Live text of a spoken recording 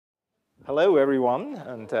Hello, everyone,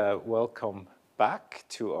 and welcome back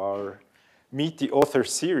to our Meet the Author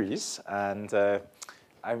series. And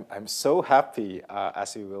I'm so happy,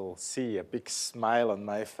 as you will see, a big smile on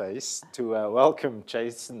my face, to welcome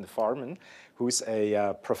Jason Farman, who's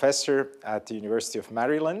a professor at the University of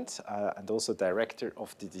Maryland and also director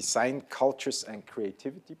of the Design, Cultures, and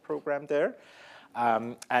Creativity program there.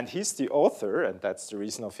 And he's the author, and that's the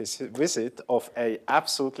reason of his visit, of an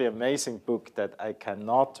absolutely amazing book that I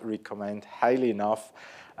cannot recommend highly enough.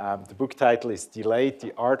 The book title is Delayed: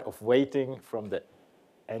 The Art of Waiting from the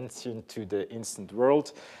Ancient to the Instant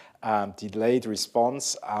World, Delayed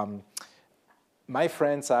Response. My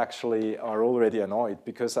friends actually are already annoyed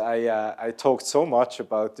because I talked so much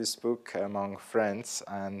about this book among friends,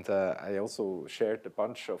 and I also shared a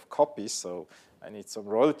bunch of copies, so I need some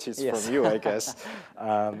royalties from you, I guess,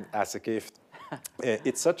 as a gift.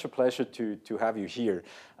 It's such a pleasure to have you here.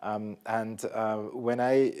 When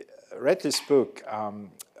I read this book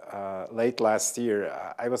late last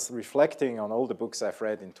year, I was reflecting on all the books I've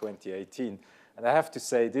read in 2018, and I have to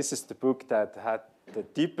say this is the book that had the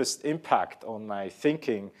deepest impact on my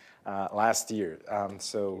thinking last year.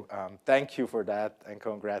 Thank you for that and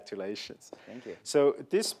congratulations. Thank you. So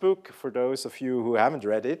this book, for those of you who haven't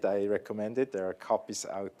read it, I recommend it. There are copies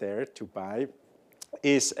out there to buy.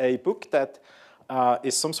 Is a book that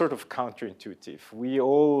is some sort of counterintuitive. We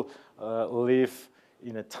all live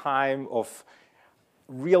in a time of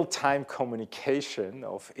real-time communication,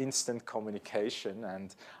 of instant communication,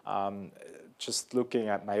 and just looking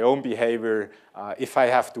at my own behavior, if I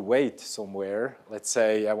have to wait somewhere, let's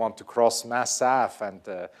say I want to cross Mass Ave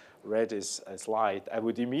and red is light, I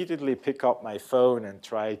would immediately pick up my phone and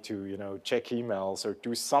try to check emails or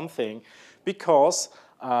do something because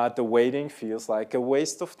the waiting feels like a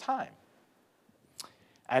waste of time.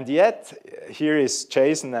 And yet, here is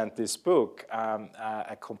Jason and this book,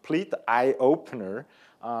 a complete eye-opener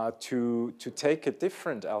to take a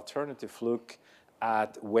different alternative look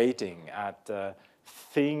at waiting, at the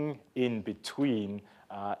thing in between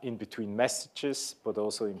messages, but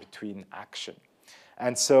also in between action.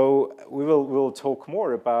 And so we'll talk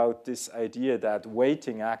more about this idea that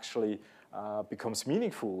waiting actually becomes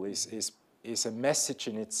meaningful, is a message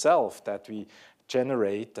in itself that we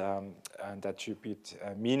generate and that should be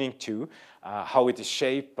meaning to, how it is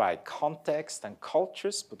shaped by context and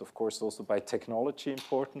cultures, but of course also by technology,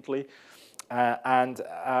 importantly.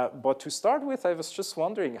 But to start with, I was just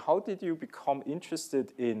wondering, how did you become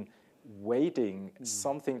interested in waiting,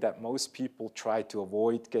 something that most people try to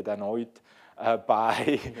avoid, get annoyed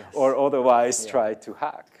by, yes, or otherwise try to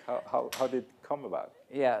hack? How did it come about?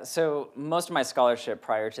 Yeah, so most of my scholarship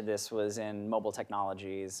prior to this was in mobile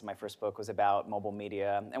technologies. My first book was about mobile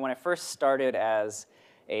media. And when I first started as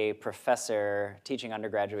a professor teaching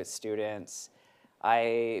undergraduate students,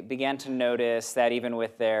 I began to notice that even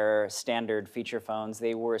with their standard feature phones,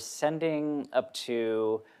 they were sending up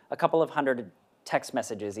to a couple of hundred text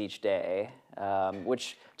messages each day,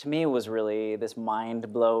 which to me was really this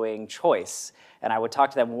mind-blowing choice. And I would talk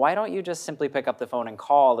to them, why don't you just simply pick up the phone and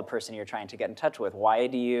call the person you're trying to get in touch with? Why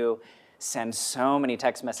do you send so many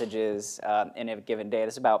text messages in a given day?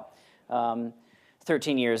 This is about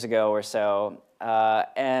 13 years ago or so.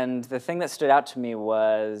 And the thing that stood out to me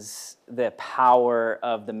was the power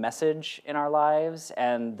of the message in our lives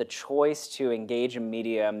and the choice to engage a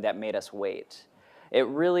medium that made us wait. It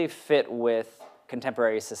really fit with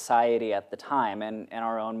contemporary society at the time and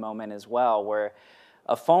our own moment as well, where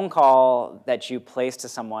a phone call that you place to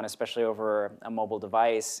someone, especially over a mobile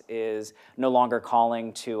device, is no longer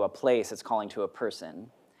calling to a place, it's calling to a person.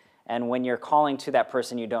 And when you're calling to that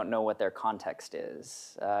person, you don't know what their context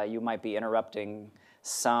is. You might be interrupting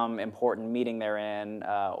some important meeting they're in,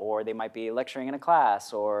 or they might be lecturing in a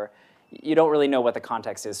class, or you don't really know what the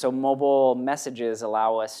context is. So mobile messages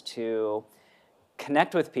allow us to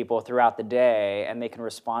connect with people throughout the day, and they can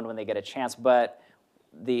respond when they get a chance, but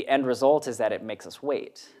the end result is that it makes us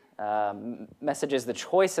wait. Messages, the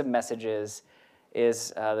choice of messages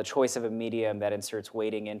is the choice of a medium that inserts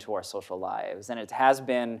waiting into our social lives. And it has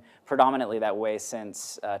been predominantly that way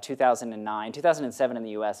since 2007 in the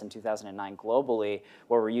US and 2009 globally,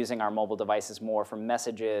 where we're using our mobile devices more for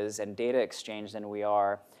messages and data exchange than we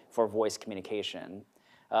are for voice communication.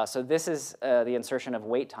 So this is the insertion of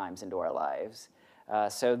wait times into our lives.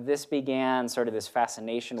 So this began sort of this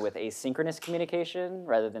fascination with asynchronous communication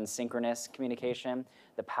rather than synchronous communication,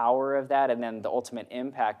 the power of that, and then the ultimate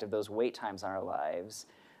impact of those wait times on our lives.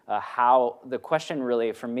 How the question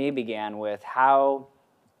really for me began with, how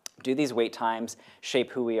do these wait times shape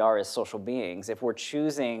who we are as social beings? If we're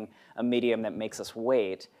choosing a medium that makes us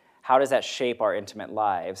wait, how does that shape our intimate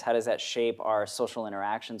lives? How does that shape our social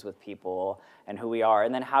interactions with people and who we are?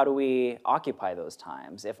 And then how do we occupy those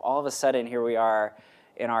times? If all of a sudden here we are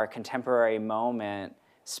in our contemporary moment,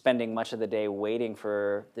 spending much of the day waiting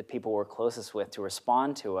for the people we're closest with to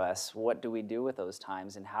respond to us, what do we do with those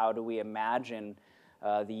times? And how do we imagine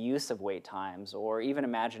the use of wait times, or even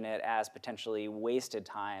imagine it as potentially wasted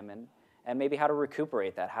time, and maybe how to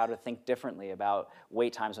recuperate that, how to think differently about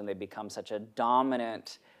wait times when they become such a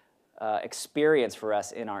dominant experience for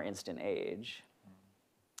us in our instant age.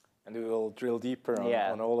 And we will drill deeper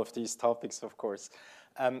on all of these topics, of course.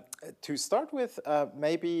 To start with,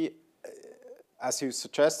 maybe, as you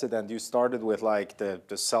suggested, and you started with like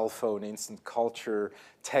the cell phone, instant culture,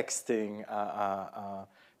 texting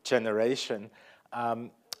generation.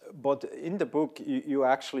 But in the book, you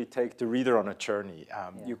actually take the reader on a journey.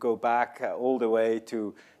 You go back all the way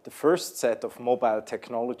to the first set of mobile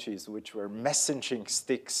technologies, which were messaging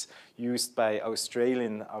sticks used by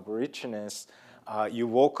Australian Aborigines. You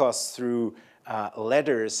walk us through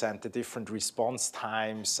letters and the different response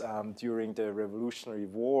times during the Revolutionary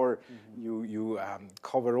War. You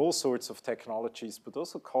cover all sorts of technologies, but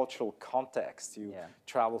also cultural context. You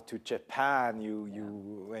traveled to Japan,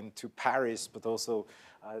 you went to Paris, but also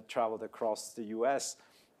traveled across the US.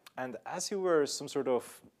 And as you were some sort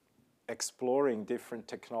of exploring different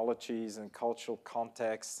technologies and cultural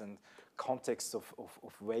contexts and context of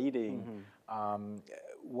waiting,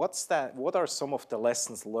 what are some of the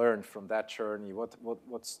lessons learned from that journey?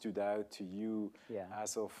 What stood out to you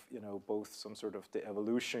as of, both some sort of the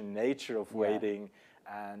evolution nature of waiting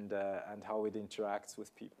and how it interacts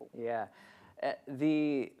with people? Yeah.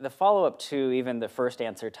 The follow-up to even the first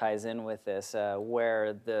answer ties in with this,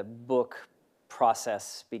 where the book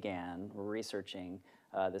process began, researching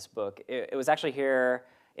this book. It was actually here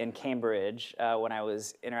in Cambridge when I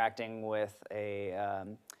was interacting with a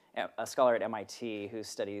scholar at MIT who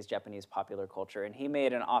studies Japanese popular culture, and he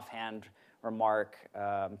made an offhand remark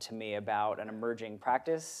to me about an emerging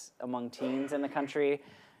practice among teens in the country.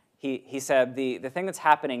 He said the thing that's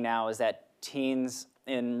happening now is that teens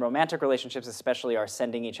in romantic relationships especially are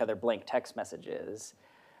sending each other blank text messages.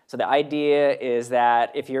 So the idea is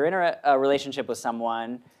that if you're in a relationship with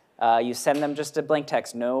someone, you send them just a blank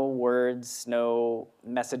text, no words, no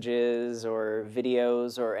messages or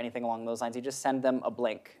videos or anything along those lines. You just send them a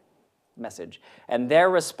blank message. And their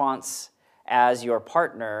response as your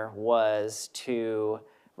partner was to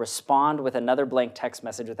respond with another blank text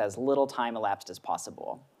message with as little time elapsed as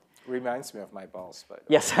possible. Reminds me of my boss, by the way.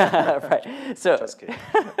 Yes, right. So, just kidding.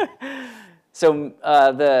 So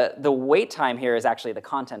the wait time here is actually the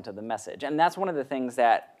content of the message. And that's one of the things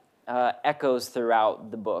that echoes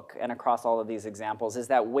throughout the book and across all of these examples, is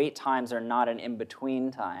that wait times are not an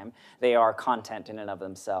in-between time. They are content in and of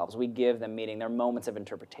themselves. We give them meaning. They're moments of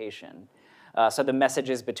interpretation. So the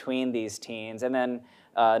messages between these teens. And then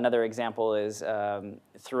another example is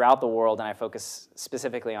throughout the world, and I focus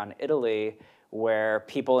specifically on Italy, where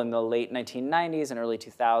people in the late 1990s and early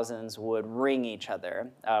 2000s would ring each other,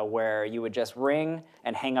 where you would just ring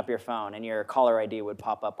and hang up your phone, and your caller ID would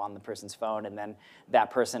pop up on the person's phone, and then that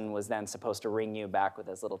person was then supposed to ring you back with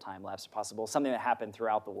as little time lapse as possible. Something that happened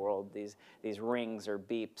throughout the world, these rings or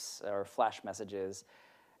beeps or flash messages.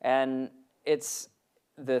 And it's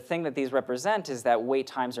the thing that these represent is that wait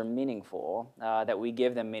times are meaningful, that we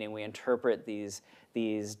give them meaning, we interpret these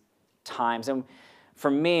times. And for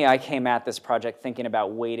me, I came at this project thinking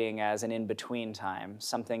about waiting as an in-between time,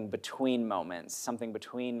 something between moments, something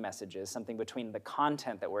between messages, something between the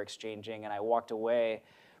content that we're exchanging, and I walked away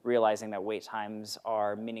realizing that wait times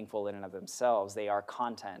are meaningful in and of themselves. They are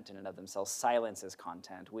content in and of themselves. Silence is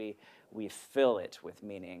content. We fill it with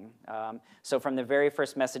meaning. So from the very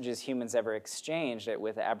first messages humans ever exchanged it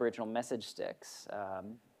with Aboriginal message sticks,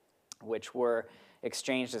 which were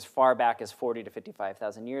exchanged as far back as 40 to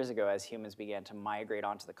 55,000 years ago as humans began to migrate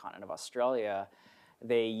onto the continent of Australia.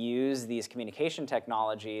 They use these communication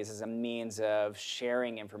technologies as a means of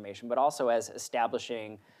sharing information, but also as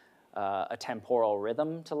establishing a temporal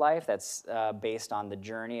rhythm to life that's based on the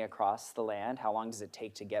journey across the land. How long does it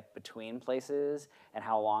take to get between places, and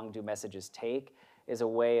how long do messages take, is a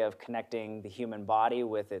way of connecting the human body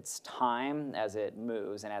with its time as it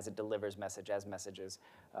moves and as it delivers message, as messages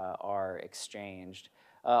are exchanged.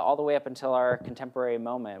 All the way up until our contemporary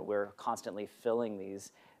moment, we're constantly filling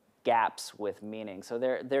these gaps with meaning. So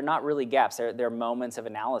they're not really gaps, they're moments of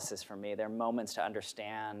analysis for me. They're moments to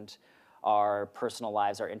understand our personal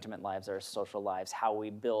lives, our intimate lives, our social lives, how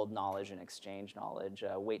we build knowledge and exchange knowledge.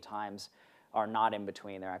 Wait times are not in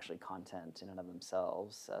between, they're actually content in and of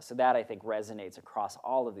themselves. So that, I think, resonates across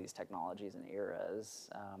all of these technologies and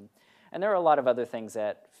eras. And there are a lot of other things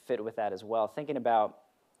that fit with that as well. Thinking about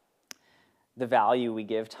the value we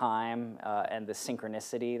give time and the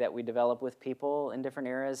synchronicity that we develop with people in different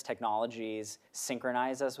eras. Technologies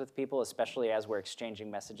synchronize us with people, especially as we're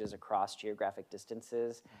exchanging messages across geographic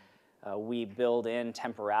distances. We build in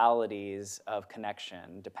temporalities of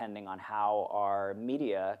connection depending on how our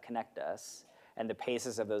media connect us, and the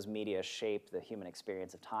paces of those media shape the human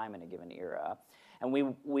experience of time in a given era. And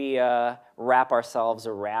we wrap ourselves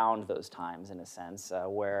around those times in a sense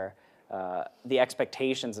where the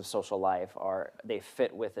expectations of social life they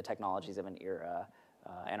fit with the technologies of an era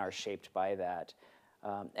and are shaped by that.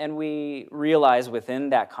 And we realize within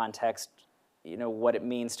that context, what it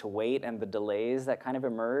means to wait and the delays that kind of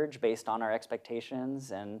emerge based on our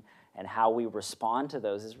expectations, and how we respond to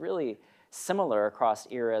those is really similar across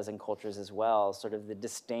eras and cultures as well. Sort of the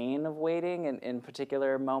disdain of waiting in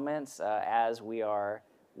particular moments as we are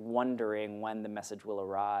wondering when the message will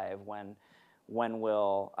arrive, when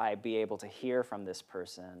will I be able to hear from this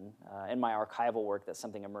person? In my archival work, that's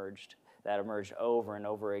something that emerged over and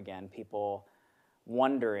over again, people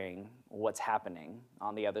wondering what's happening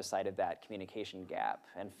on the other side of that communication gap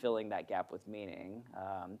and filling that gap with meaning,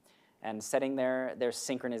 and setting their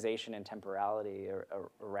synchronization and temporality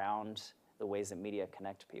around the ways that media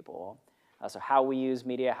connect people. So how we use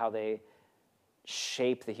media, how they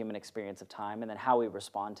shape the human experience of time, and then how we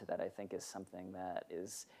respond to that, I think, is something that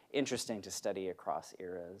is interesting to study across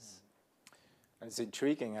eras. And it's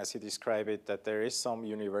intriguing, as you describe it, that there is some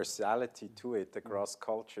universality to it across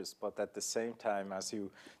cultures, but at the same time, as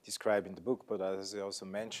you describe in the book, but as you also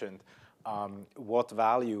mentioned, what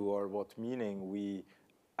value or what meaning we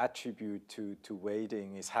attribute to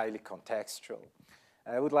waiting is highly contextual.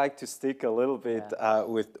 I would like to stick a little bit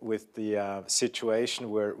with the situation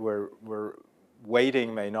where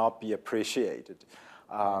waiting may not be appreciated.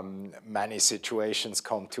 Many situations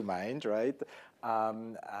come to mind, right?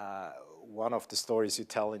 One of the stories you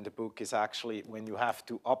tell in the book is actually when you have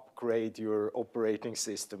to upgrade your operating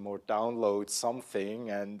system or download something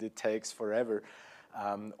and it takes forever,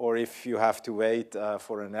 or if you have to wait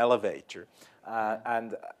for an elevator.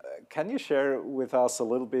 And can you share with us a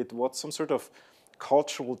little bit what some sort of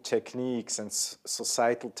cultural techniques and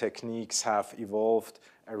societal techniques have evolved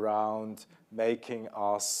around making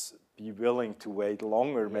us be willing to wait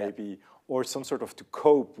longer, maybe, or some sort of to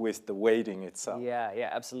cope with the waiting itself? Yeah,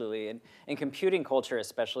 absolutely. And in computing culture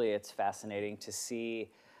especially, it's fascinating to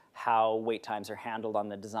see how wait times are handled on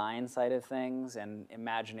the design side of things, and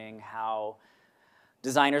imagining how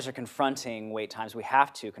designers are confronting wait times. We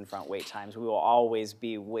have to confront wait times. We will always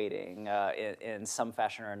be waiting in some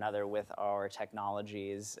fashion or another with our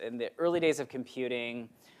technologies. In the early days of computing,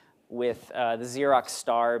 with the Xerox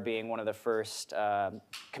Star being one of the first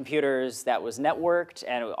computers that was networked,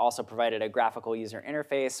 and it also provided a graphical user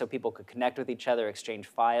interface so people could connect with each other, exchange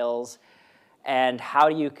files. And how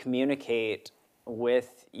do you communicate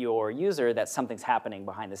with your user that something's happening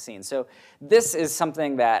behind the scenes? So this is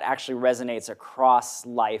something that actually resonates across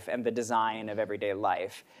life and the design of everyday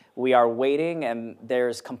life. We are waiting, and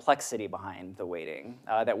there's complexity behind the waiting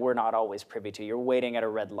that we're not always privy to. You're waiting at a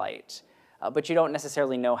red light, but you don't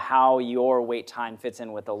necessarily know how your wait time fits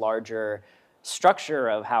in with the larger structure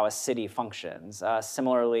of how a city functions.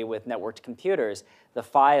 Similarly with networked computers, the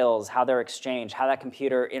files, how they're exchanged, how that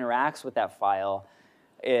computer interacts with that file,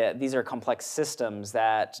 these are complex systems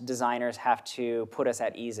that designers have to put us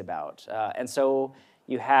at ease about. And so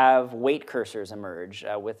you have wait cursors emerge.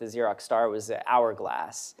 With the Xerox Star, it was the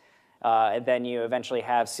hourglass. And then you eventually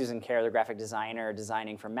have Susan Kare, the graphic designer,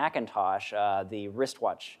 designing for Macintosh, the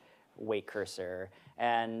wristwatch wait cursor.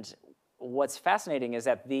 And what's fascinating is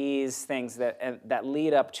that these things that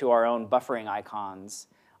lead up to our own buffering icons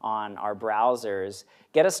on our browsers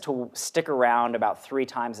get us to stick around about 3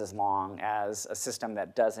 times as long as a system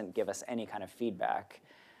that doesn't give us any kind of feedback.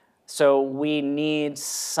 So we need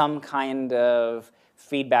some kind of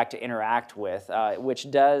feedback to interact with, which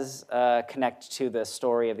does connect to the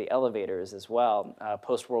story of the elevators as well.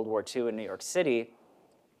 Post-World War II in New York City,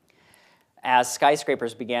 as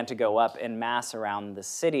skyscrapers began to go up en masse around the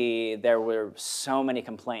city, there were so many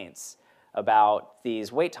complaints about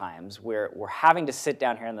these wait times. We're having to sit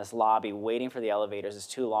down here in this lobby waiting for the elevators. It's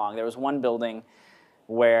too long. There was one building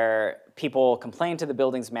where people complained to the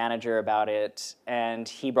building's manager about it, and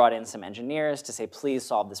he brought in some engineers to say, please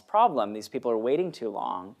solve this problem. These people are waiting too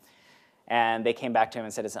long. And they came back to him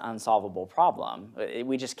and said, it's an unsolvable problem.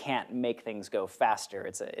 We just can't make things go faster.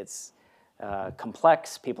 It's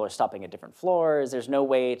complex. People are stopping at different floors. There's no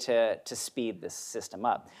way to speed this system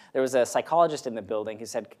up. There was a psychologist in the building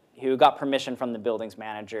who got permission from the building's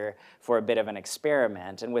manager for a bit of an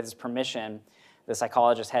experiment. And with his permission, the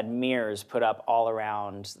psychologist had mirrors put up all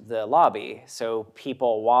around the lobby. So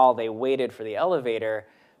people, while they waited for the elevator,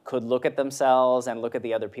 could look at themselves and look at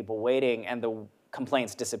the other people waiting, and the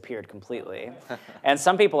complaints disappeared completely. And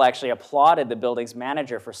some people actually applauded the building's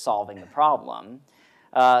manager for solving the problem.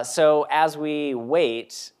 So as we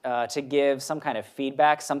wait to give some kind of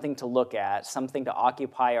feedback, something to look at, something to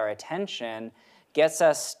occupy our attention, gets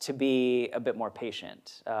us to be a bit more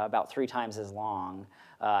patient, about 3 times as long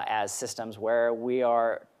as systems where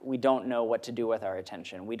we don't know what to do with our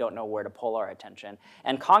attention. We don't know where to pull our attention.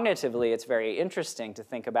 And cognitively, it's very interesting to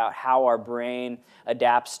think about how our brain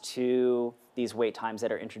adapts to these wait times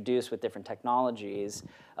that are introduced with different technologies.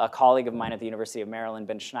 A colleague of mine at the University of Maryland,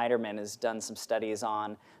 Ben Schneiderman, has done some studies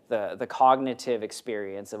on the cognitive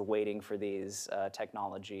experience of waiting for these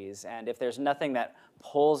technologies. And if there's nothing that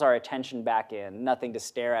pulls our attention back in, nothing to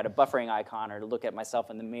stare at a buffering icon or to look at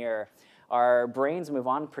myself in the mirror, our brains move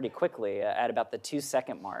on pretty quickly. At about the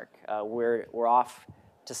 2-second mark, we're off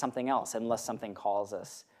to something else unless something calls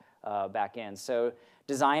us back in. So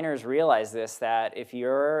designers realize this, that if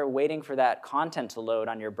you're waiting for that content to load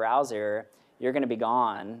on your browser, you're going to be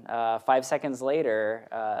gone. 5 seconds later,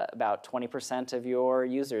 about 20% of your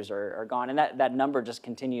users are gone. And that number just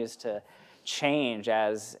continues to change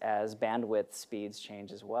as bandwidth speeds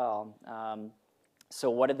change as well. So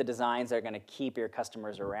what are the designs that are going to keep your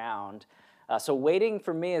customers around? So waiting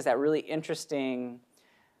for me is that really interesting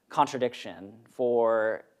contradiction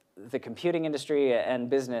for the computing industry and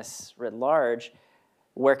business writ large,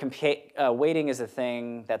 where waiting is a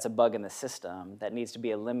thing that's a bug in the system that needs to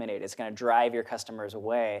be eliminated. It's going to drive your customers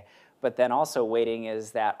away. But then also waiting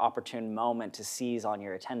is that opportune moment to seize on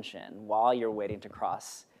your attention while you're waiting to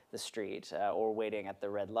cross the street or waiting at the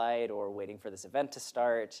red light or waiting for this event to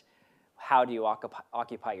start. How do you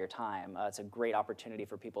occupy your time? It's a great opportunity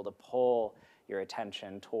for people to pull your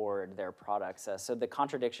attention toward their products. So the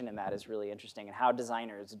contradiction in that is really interesting, and how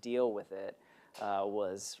designers deal with it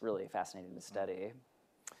was really fascinating to study.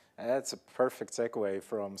 That's a perfect segue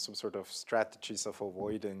from some sort of strategies of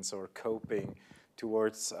avoidance or coping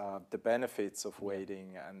towards the benefits of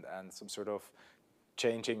waiting and some sort of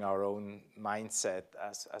changing our own mindset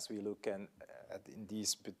as we look in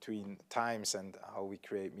these between times and how we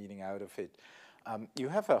create meaning out of it. You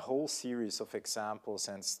have a whole series of examples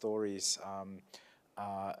and stories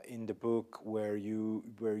in the book where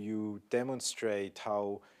you demonstrate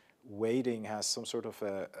how waiting has some sort of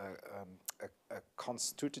a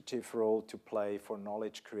constitutive role to play for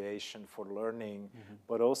knowledge creation, for learning,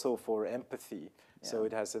 but also for empathy. Yeah. So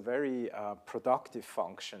it has a very productive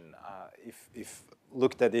function if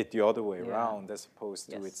looked at it the other way around, as opposed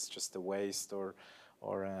to it's just a waste or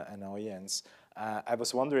an annoyance. I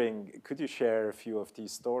was wondering, could you share a few of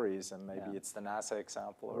these stories, and maybe it's the NASA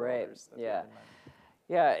example or others?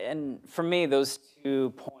 Yeah, and for me, those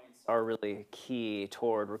 2 points are really key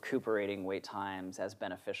toward recuperating wait times as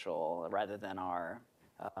beneficial rather than our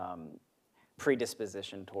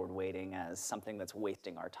predisposition toward waiting as something that's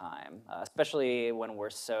wasting our time, especially when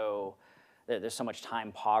there's so much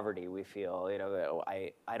time poverty. We feel,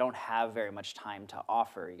 I don't have very much time to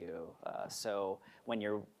offer you. So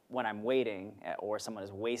when I'm waiting or someone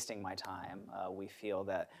is wasting my time, we feel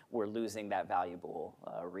that we're losing that valuable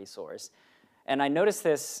resource. And I noticed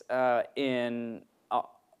this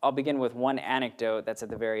I'll begin with one anecdote that's at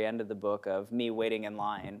the very end of the book of me waiting in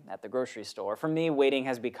line at the grocery store. For me, waiting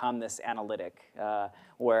has become this analytic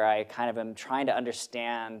where I kind of am trying to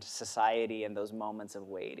understand society in those moments of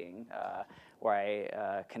waiting, where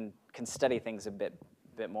I can study things a bit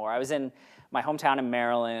more. I was in my hometown in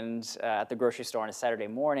Maryland at the grocery store on a Saturday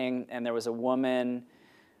morning, and there was a woman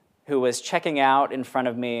who was checking out in front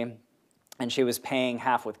of me, and she was paying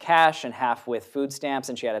half with cash and half with food stamps,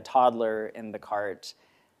 and she had a toddler in the cart.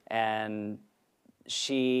 And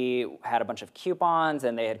she had a bunch of coupons,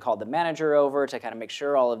 and they had called the manager over to kind of make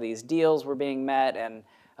sure all of these deals were being met. And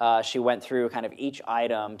she went through kind of each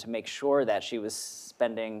item to make sure that she was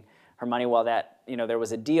spending her money well, that there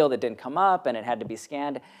was a deal that didn't come up and it had to be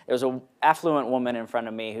scanned. There was an affluent woman in front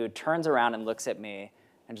of me who turns around and looks at me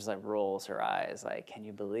and just like rolls her eyes, like, can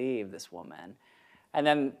you believe this woman? And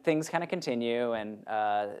then things kind of continue, and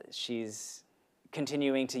she's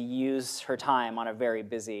continuing to use her time on a very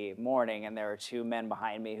busy morning, and there are 2 men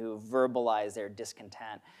behind me who verbalize their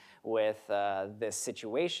discontent with this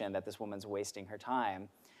situation, that this woman's wasting her time.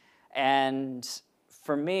 And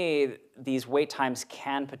for me, these wait times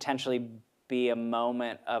can potentially be a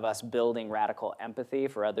moment of us building radical empathy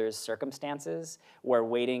for others' circumstances, where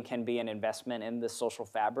waiting can be an investment in the social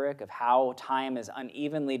fabric of how time is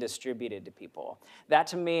unevenly distributed to people. That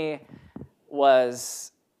to me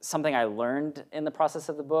was something I learned in the process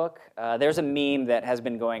of the book. There's a meme that has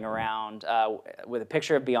been going around with a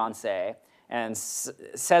picture of Beyonce, and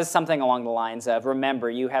says something along the lines of, remember,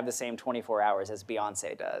 you have the same 24 hours as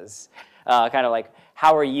Beyonce does. Kind of like,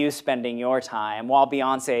 how are you spending your time while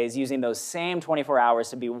Beyonce is using those same 24 hours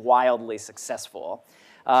to be wildly successful?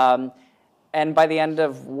 And by the end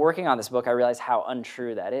of working on this book, I realized how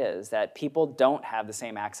untrue that is, that people don't have the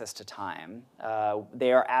same access to time.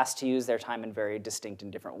 They are asked to use their time in very distinct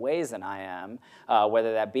and different ways than I am,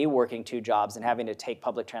 whether that be working 2 jobs and having to take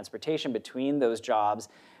public transportation between those jobs,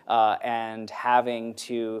 and having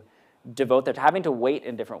to having to wait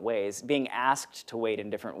in different ways, being asked to wait in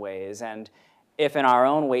different ways. And if in our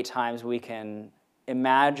own wait times we can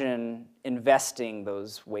imagine investing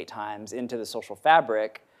those wait times into the social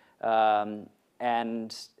fabric,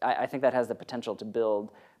 and I think that has the potential to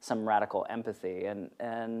build some radical empathy.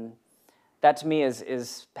 And that to me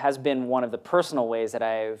has been one of the personal ways that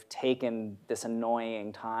I've taken this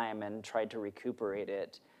annoying time and tried to recuperate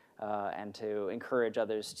it, and to encourage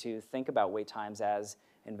others to think about wait times as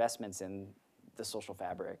investments in the social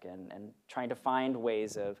fabric, and trying to find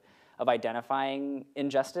ways of identifying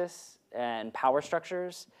injustice and power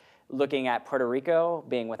structures, looking at Puerto Rico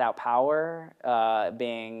being without power,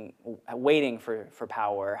 waiting for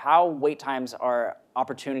power, how wait times are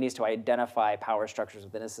opportunities to identify power structures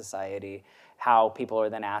within a society, how people are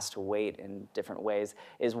then asked to wait in different ways,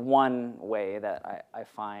 is one way that I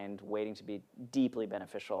find waiting to be deeply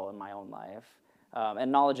beneficial in my own life.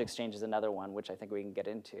 And knowledge exchange is another one, which I think we can get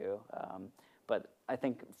into. But I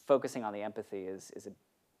think focusing on the empathy is a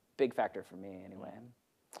big factor for me anyway.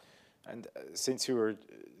 And since you were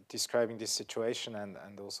describing this situation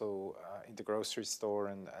and also in the grocery store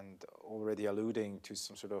and already alluding to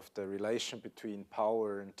some sort of the relation between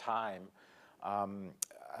power and time,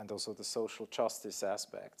 and also the social justice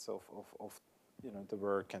aspects of the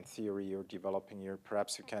work and theory you're developing here,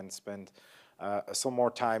 perhaps you can spend some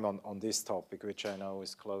more time on this topic, which I know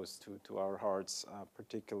is close to our hearts,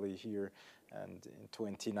 particularly here and in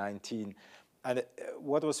 2019. And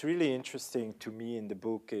what was really interesting to me in the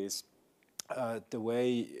book is the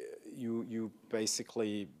way you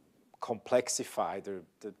basically complexify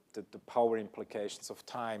the power implications of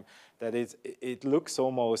time, that it looks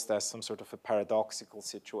almost as some sort of a paradoxical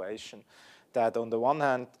situation, that on the one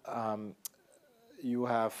hand you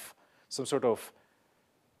have some sort of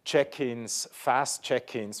check-ins, fast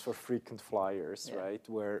check-ins for frequent flyers, yeah, right,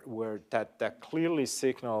 where that clearly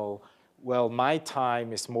signal, well, my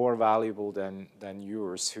time is more valuable than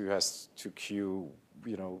yours, who has to queue,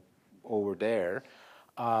 over there,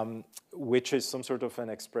 which is some sort of an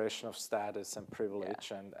expression of status and privilege,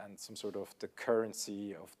 yeah, and some sort of the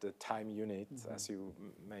currency of the time unit, mm-hmm, as you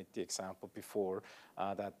made the example before,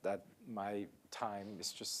 that my time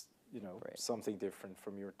is just, right, something different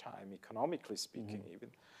from your time, economically speaking, mm-hmm, even.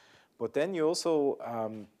 But then you also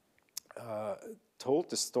told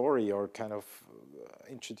the story, or kind of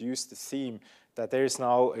introduced the theme, that there is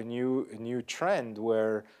now a new trend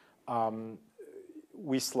where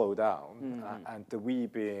we slow down, mm-hmm, and the we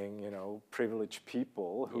being, privileged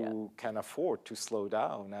people who, yeah, can afford to slow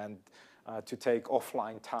down and to take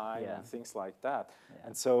offline time, yeah, and things like that. Yeah.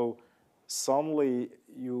 And so suddenly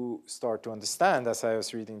you start to understand, as I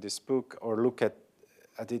was reading this book, or look at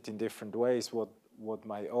it in different ways, what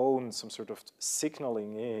my own some sort of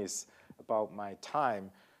signaling is about my time.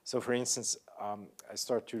 So for instance, I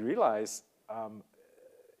start to realize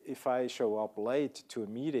if I show up late to a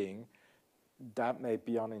meeting, that may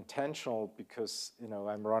be unintentional because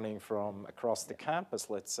I'm running from across the campus,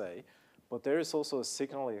 let's say, but there is also a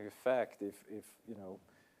signaling effect if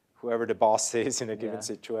whoever the boss is in a given, yeah,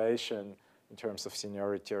 situation in terms of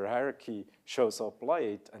seniority or hierarchy shows up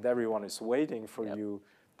late and everyone is waiting for, yep, you,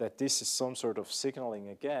 that this is some sort of signaling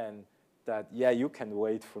again that, yeah, you can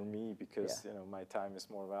wait for me because, yeah, my time is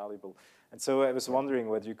more valuable. And so I was wondering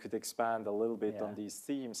whether you could expand a little bit, yeah, on these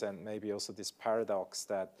themes, and maybe also this paradox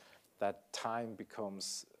that time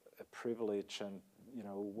becomes a privilege, and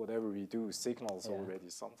whatever we do signals, yeah, already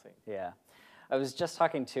something. Yeah. I was just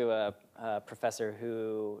talking to a professor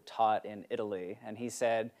who taught in Italy, and he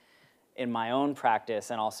said, in my own practice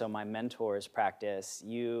and also my mentor's practice,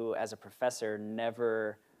 you as a professor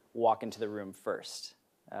never walk into the room first.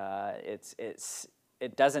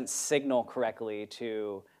 It doesn't signal correctly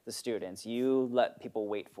to the students. You let people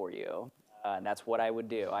wait for you. And that's what I would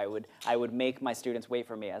do. I would make my students wait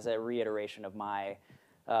for me as a reiteration of my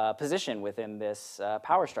position within this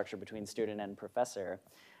power structure between student and professor.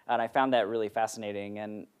 And I found that really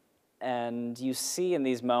fascinating. And you see in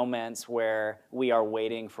these moments where we are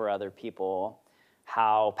waiting for other people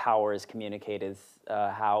how power is communicated,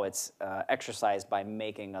 how it's exercised by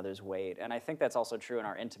making others wait. And I think that's also true in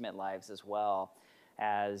our intimate lives as well.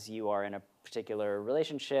 As you are in a particular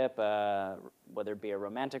relationship, whether it be a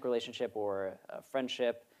romantic relationship or a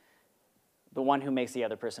friendship, the one who makes the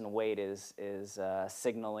other person wait is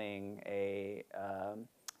signaling a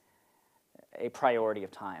priority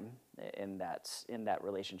of time in that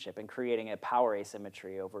relationship, and creating a power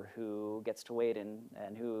asymmetry over who gets to wait and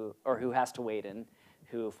who has to wait and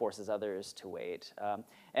who forces others to wait.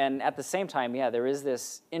 And at the same time, yeah, there is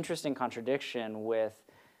this interesting contradiction with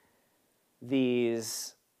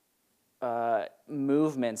these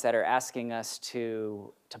movements that are asking us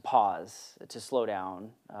to pause, to slow down,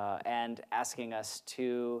 and asking us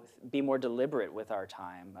to be more deliberate with our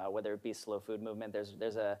time, whether it be slow food movement.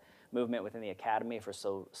 There's a movement within the Academy for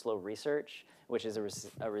slow research, which is a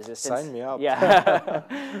resistance. Sign me up. Yeah.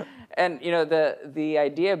 And you know, the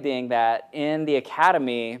idea being that in the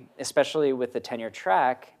Academy, especially with the tenure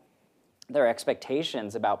track, there are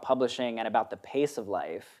expectations about publishing and about the pace of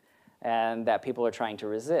life, and that people are trying to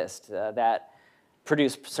resist, that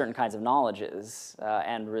produce certain kinds of knowledges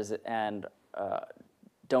and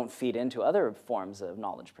don't feed into other forms of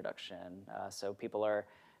knowledge production. So people are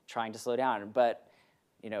trying to slow down. But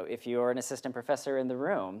you know, if you're an assistant professor in the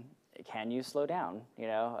room, can you slow down? You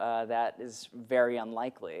know, that is very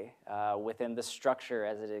unlikely. Within the structure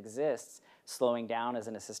as it exists, slowing down as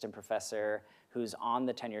an assistant professor who's on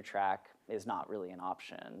the tenure track is not really an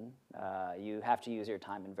option. You have to use your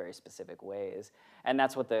time in very specific ways. And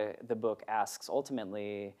that's what the book asks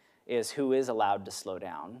ultimately, is who is allowed to slow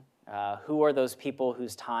down? Who are those people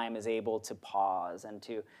whose time is able to pause and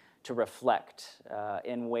to reflect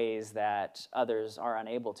in ways that others are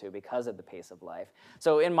unable to because of the pace of life?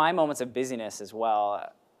 So in my moments of busyness as well,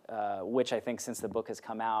 which I think since the book has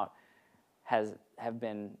come out have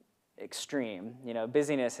been extreme. You know,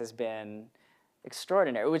 busyness has been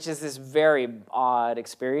extraordinary, which is this very odd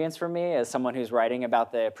experience for me as someone who's writing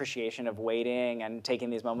about the appreciation of waiting and taking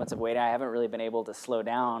these moments of waiting. I haven't really been able to slow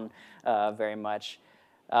down very much.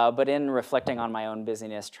 But in reflecting on my own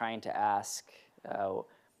busyness, trying to ask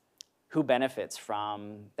who benefits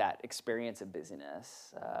from that experience of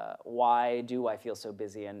busyness? Why do I feel so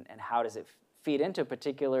busy, and how does it feed into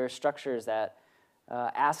particular structures that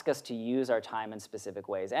ask us to use our time in specific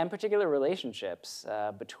ways, and particular relationships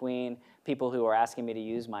between people who are asking me to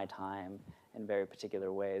use my time in very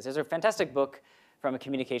particular ways. There's a fantastic book from a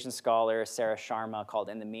communication scholar, Sarah Sharma, called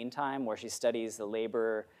In the Meantime, where she studies the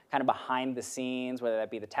labor kind of behind the scenes, whether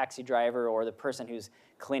that be the taxi driver or the person who's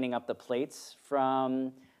cleaning up the plates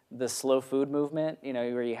from the slow food movement, you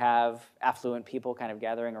know, where you have affluent people kind of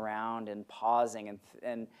gathering around and pausing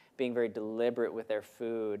and being very deliberate with their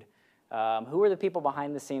food. Who are the people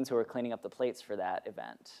behind the scenes who are cleaning up the plates for that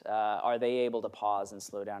event? Are they able to pause and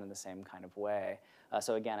slow down in the same kind of way?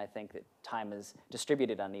 So again, I think that time is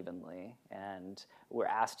distributed unevenly, and we're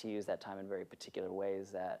asked to use that time in very particular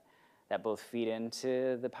ways that both feed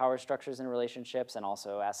into the power structures and relationships, and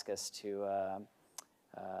also ask us to,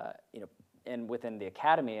 you know, and within the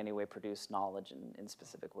Academy anyway, produce knowledge in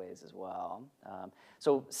specific ways as well.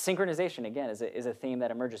 So synchronization, again, is a theme that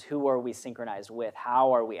emerges. Who are we synchronized with?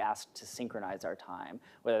 How are we asked to synchronize our time?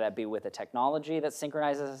 Whether that be with a technology that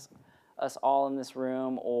synchronizes us all in this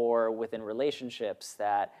room, or within relationships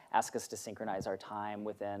that ask us to synchronize our time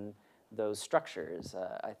within those structures,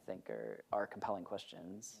 I think are compelling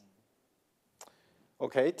questions.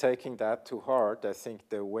 Okay, taking that to heart, I think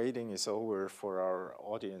the waiting is over for our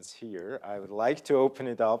audience here. I would like to open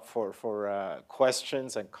it up for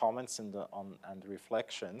questions and comments and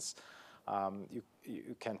reflections.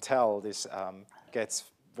 You can tell this gets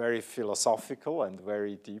very philosophical and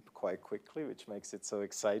very deep quite quickly, which makes it so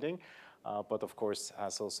exciting. But of course,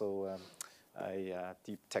 has also a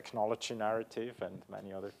deep technology narrative and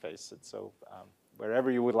many other facets. So.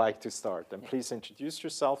 Wherever you would like to start. And please introduce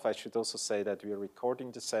yourself. I should also say that we are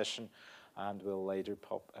recording the session and we'll later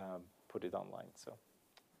put it online. So.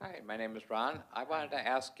 Hi, my name is Ron. I wanted to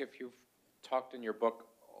ask if you've talked in your book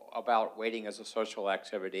about waiting as a social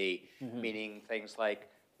activity, meaning things like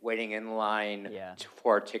waiting in line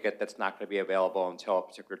for a ticket that's not going to be available until a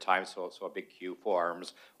particular time, so a big queue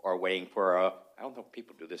forms, or waiting for I don't know if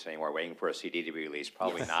people do this anymore, waiting for a CD to be released,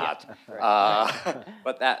 probably not.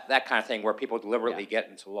 But that kind of thing where people deliberately get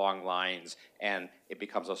into long lines and it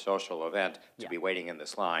becomes a social event to be waiting in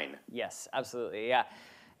this line. Yes, absolutely, yeah.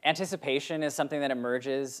 Anticipation is something that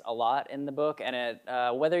emerges a lot in the book, and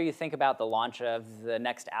whether you think about the launch of the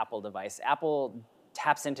next Apple device, Apple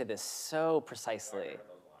taps into this so precisely.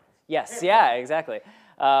 Yes, yeah, exactly.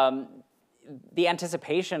 the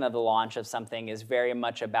anticipation of the launch of something is very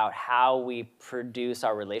much about how we produce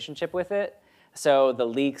our relationship with it. So the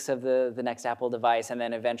leaks of the next Apple device, and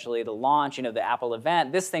then eventually the launch, the Apple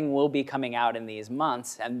event, this thing will be coming out in these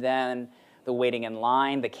months, and then the waiting in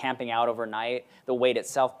line, the camping out overnight, the wait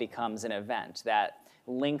itself becomes an event that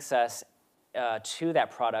links us to that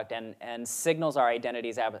product and signals our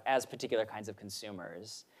identities as particular kinds of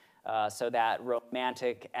consumers. So that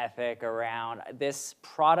romantic ethic around this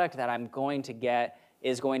product that I'm going to get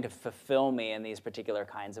is going to fulfill me in these particular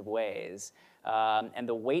kinds of ways. And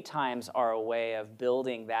the wait times are a way of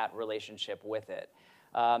building that relationship with it.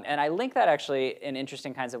 And I link that actually in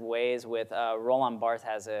interesting kinds of ways with Roland Barthes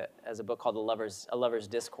has a book called A Lover's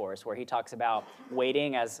Discourse, where he talks about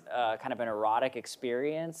waiting as kind of an erotic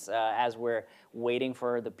experience as we're waiting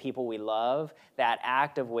for the people we love. That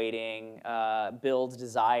act of waiting builds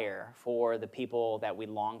desire for the people that we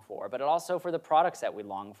long for, but also for the products that we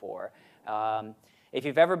long for. If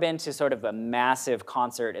you've ever been to sort of a massive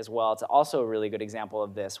concert as well, it's also a really good example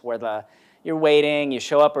of this, where you're waiting, you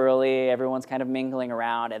show up early, everyone's kind of mingling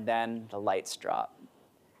around, and then the lights drop.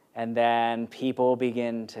 And then people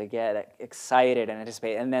begin to get excited and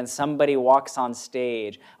anticipate, and then somebody walks on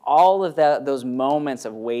stage. All of those moments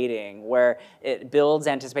of waiting where it builds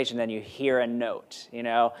anticipation, then you hear a note,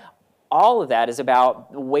 All of that is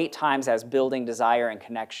about wait times as building desire and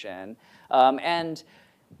connection. And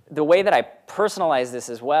the way that I personalize this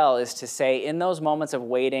as well is to say, in those moments of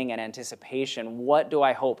waiting and anticipation, what do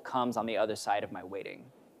I hope comes on the other side of my waiting?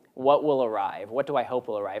 What will arrive? What do I hope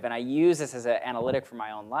will arrive? And I use this as an analytic for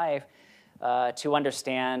my own life to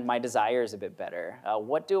understand my desires a bit better.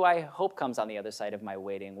 What do I hope comes on the other side of my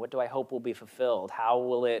waiting? What do I hope will be fulfilled? How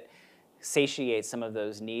will it satiate some of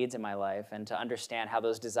those needs in my life? And to understand how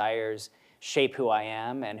those desires shape who I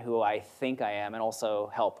am and who I think I am, and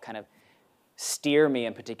also help kind of steer me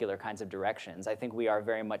in particular kinds of directions. I think we are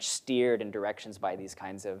very much steered in directions by these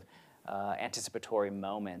kinds of anticipatory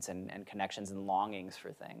moments and connections and longings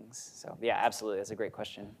for things. So yeah, absolutely, that's a great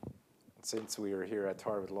question. Since we are here at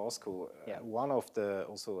Harvard Law School, one of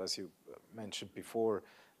also as you mentioned before,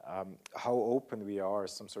 how open we are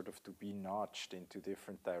some sort of to be nudged into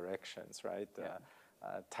different directions, right?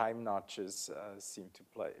 Time nudges seem to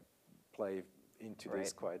play into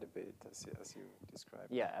this quite a bit, as you described.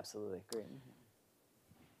 Yeah, absolutely. Great.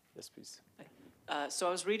 Yes, please. So I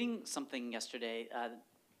was reading something yesterday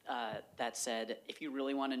that said, if you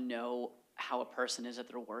really want to know how a person is at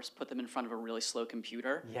their worst, put them in front of a really slow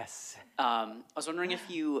computer. Yes. I was wondering if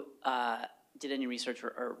you did any research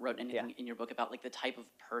or wrote anything in your book about like the type of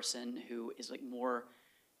person who is like more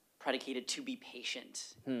predicated to be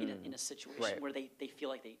patient in a situation where they feel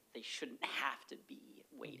like they shouldn't have to be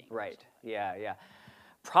waiting. Right, yeah.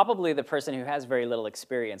 Probably the person who has very little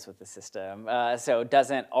experience with the system, so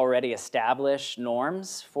doesn't already establish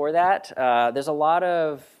norms for that. There's a lot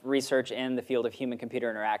of research in the field of human-computer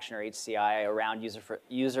interaction, or HCI, around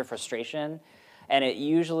user frustration, and it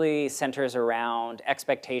usually centers around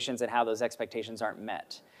expectations and how those expectations aren't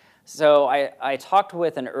met. So I talked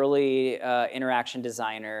with an early interaction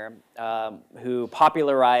designer who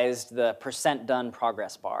popularized the % done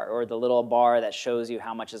progress bar, or the little bar that shows you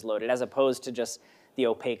how much is loaded, as opposed to just the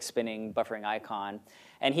opaque spinning buffering icon.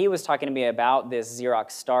 And he was talking to me about this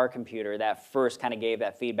Xerox Star computer that first kind of gave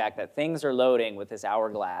that feedback that things are loading with this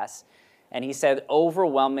hourglass. And he said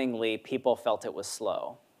overwhelmingly people felt it was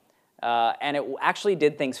slow. And it actually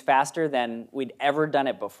did things faster than we'd ever done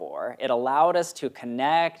it before. It allowed us to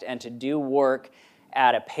connect and to do work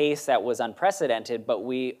at a pace that was unprecedented, but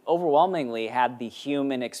we overwhelmingly had the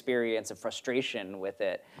human experience of frustration with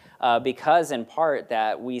it because, in part,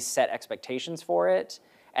 that we set expectations for it,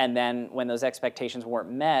 and then when those expectations weren't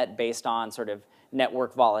met based on sort of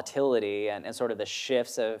network volatility and sort of the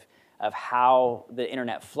shifts of how the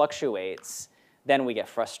internet fluctuates, then we get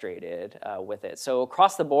frustrated with it. So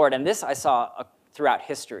across the board, and this I saw throughout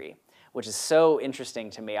history, which is so interesting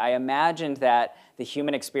to me. I imagined that the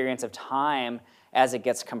human experience of time, as it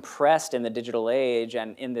gets compressed in the digital age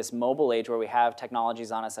and in this mobile age where we have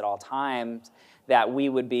technologies on us at all times, that we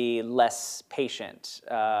would be less patient.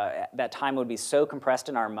 That time would be so compressed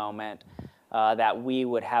in our moment that we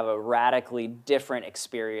would have a radically different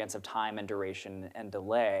experience of time and duration and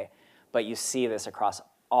delay. But you see this across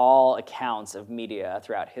all accounts of media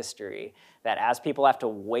throughout history, that as people have to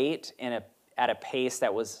wait at a pace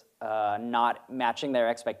that was not matching their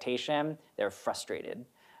expectation, they're frustrated.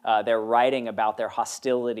 They're writing about their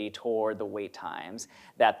hostility toward the wait times,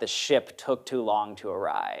 that the ship took too long to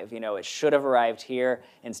arrive. It should have arrived here.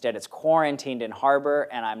 Instead, it's quarantined in harbor,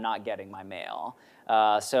 and I'm not getting my mail.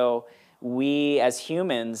 So we, as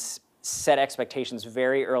humans, set expectations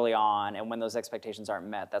very early on, and when those expectations aren't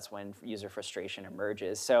met, that's when user frustration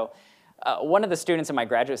emerges. So one of the students in my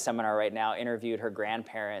graduate seminar right now interviewed her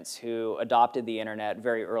grandparents who adopted the internet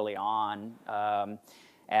very early on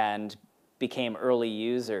and became early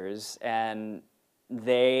users, and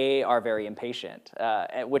they are very impatient,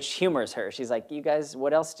 which humors her. She's like, "You guys,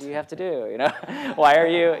 what else do you have to do? You know, why are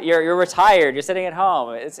you're retired? You're sitting at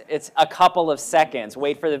home. It's a couple of seconds.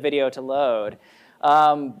 Wait for the video to load."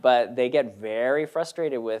 But they get very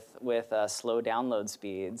frustrated with slow download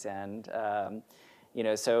speeds, and you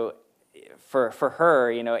know, so for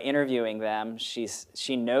her, you know, interviewing them,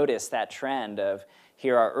 she noticed that trend of,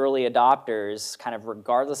 here are early adopters, kind of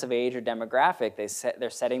regardless of age or demographic, they're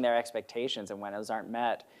setting their expectations, and when those aren't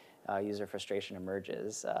met, user frustration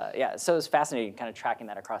emerges. Yeah, so it's fascinating kind of tracking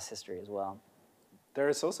that across history as well. There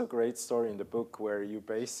is also a great story in the book where you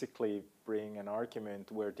basically bring an argument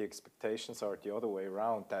where the expectations are the other way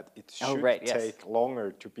around, that it should take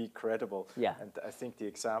longer to be credible. Yeah. And I think the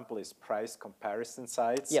example is price comparison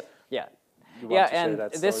sites. Yep, yeah. Yeah, and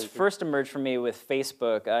this first emerged for me with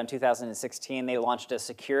Facebook. In 2016, they launched a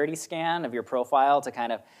security scan of your profile to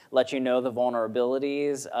kind of let you know the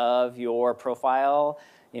vulnerabilities of your profile,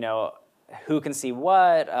 you know, who can see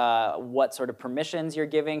what sort of permissions you're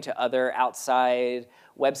giving to other outside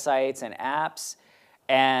websites and apps.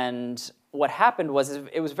 And what happened was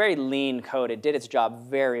it was very lean code. It did its job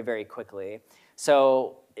very, very quickly.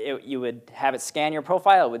 So you would have it scan your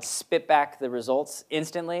profile, it would spit back the results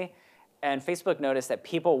instantly. And Facebook noticed that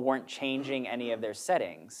people weren't changing any of their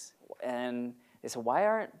settings. And they said, why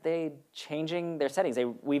aren't they changing their settings?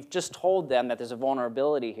 We've just told them that there's a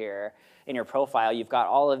vulnerability here in your profile. You've got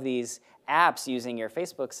all of these apps using your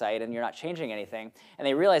Facebook site, and you're not changing anything. And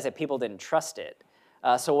they realized that people didn't trust it.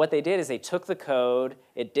 So what they did is they took the code,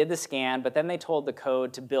 it did the scan, but then they told the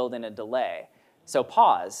code to build in a delay. So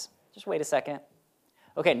pause, just wait a second.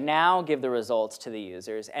 Okay, now give the results to the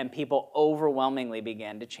users, and people overwhelmingly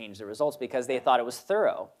began to change the results because they thought it was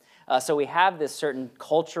thorough. So we have this certain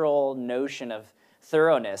cultural notion of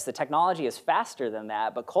thoroughness. The technology is faster than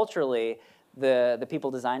that, but culturally, the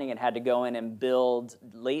people designing it had to go in and build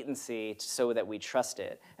latency so that we trust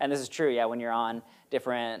it. And this is true, yeah, when you're on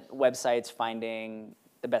different websites finding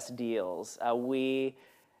the best deals. We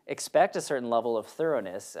expect a certain level of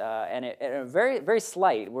thoroughness, and very, very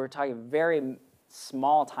slight. We're talking very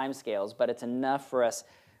small timescales, but it's enough for us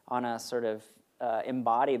on a sort of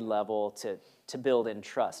embodied level to build in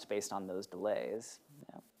trust based on those delays.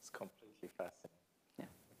 Yeah. It's completely fascinating. Yeah.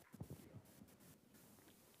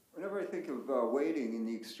 Whenever I think of waiting in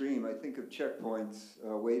the extreme, I think of checkpoints,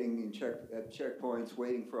 waiting at checkpoints,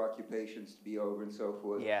 waiting for occupations to be over and so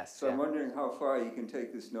forth. Yes. So I'm wondering how far you can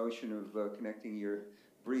take this notion of connecting your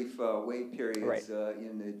brief wait periods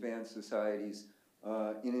in advanced societies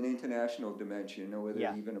in an international dimension, or whether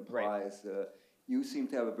it even applies. You seem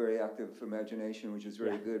to have a very active imagination, which is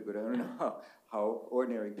very good, but I don't know how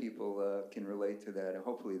ordinary people can relate to that. And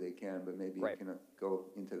hopefully they can, but maybe you can go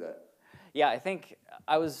into that. Yeah, I think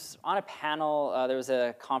I was on a panel, there was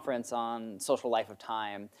a conference on social life of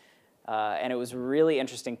time, and it was a really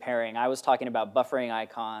interesting pairing. I was talking about buffering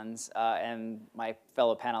icons, and my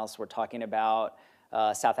fellow panelists were talking about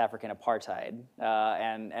South African apartheid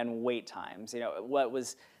and wait times. You know, what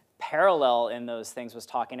was parallel in those things was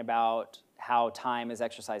talking about how time is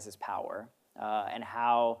exercised as power, and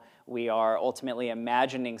how we are ultimately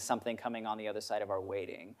imagining something coming on the other side of our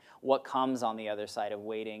waiting. What comes on the other side of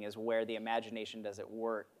waiting is where the imagination does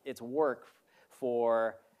its work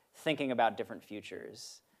for thinking about different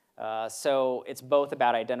futures. So it's both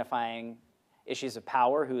about identifying issues of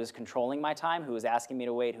power, who is controlling my time, who is asking me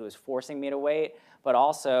to wait, who is forcing me to wait, but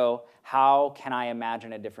also how can I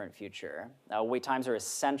imagine a different future? Wait times are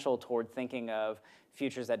essential toward thinking of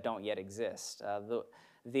futures that don't yet exist.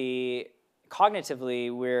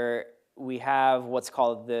 Cognitively, we have what's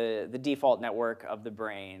called the default network of the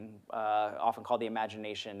brain, often called the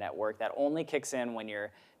imagination network, that only kicks in when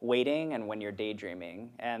you're waiting and when you're daydreaming.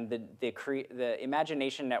 And the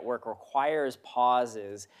imagination network requires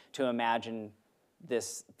pauses to imagine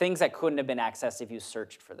things that couldn't have been accessed if you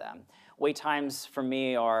searched for them. Wait times for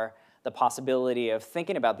me are the possibility of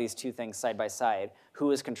thinking about these two things side by side.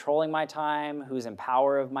 Who is controlling my time? Who's in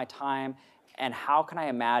power of my time? And how can I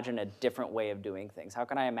imagine a different way of doing things? How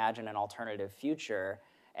can I imagine an alternative future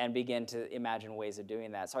and begin to imagine ways of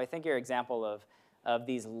doing that? So I think your example of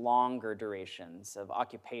these longer durations of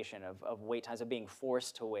occupation, of wait times, of being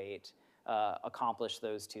forced to wait, accomplish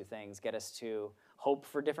those two things, get us to hope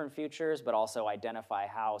for different futures, but also identify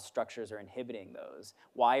how structures are inhibiting those.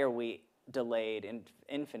 Why are we delayed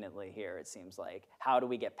infinitely here, it seems like? How do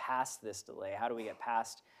we get past this delay? How do we get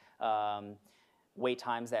past wait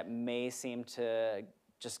times that may seem to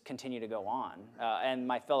just continue to go on. And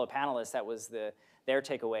my fellow panelists, that was their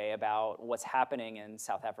takeaway about what's happening in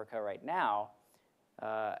South Africa right now.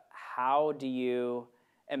 How do you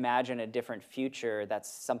imagine a different future that's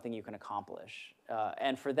something you can accomplish?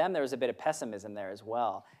 And for them, there was a bit of pessimism there as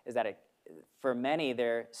well, is that for many,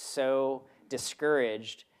 they're so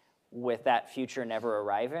discouraged with that future never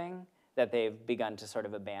arriving that they've begun to sort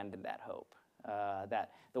of abandon that hope.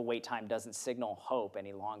 That the wait time doesn't signal hope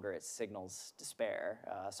any longer, it signals despair.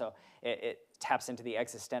 So it taps into the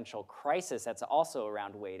existential crisis that's also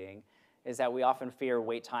around waiting, is that we often fear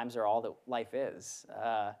wait times are all that life is.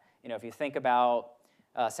 If you think about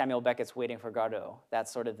Samuel Beckett's Waiting for Godot,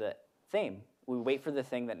 that's sort of the theme. We wait for the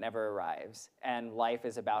thing that never arrives, and life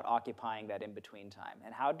is about occupying that in-between time.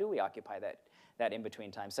 And how do we occupy that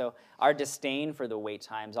in-between time? So our disdain for the wait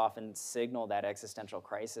times often signal that existential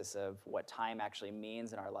crisis of what time actually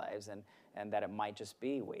means in our lives, and that it might just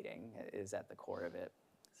be waiting is at the core of it.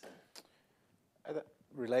 So. A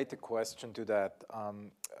related question to that,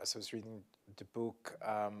 as I was reading the book,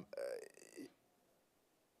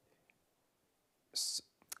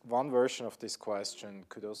 one version of this question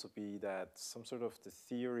could also be that some sort of the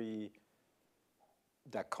theory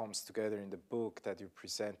that comes together in the book that you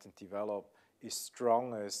present and develop is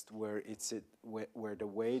strongest where where the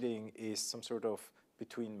waiting is some sort of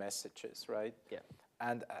between messages, right? Yeah.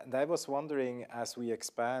 And I was wondering, as we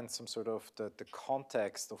expand some sort of the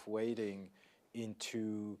context of waiting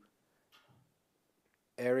into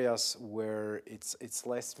areas where it's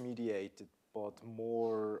less mediated, but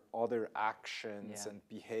more other actions and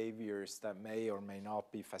behaviors that may or may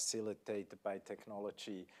not be facilitated by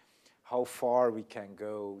technology, how far we can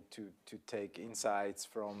go to take insights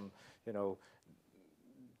from,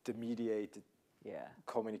 the mediated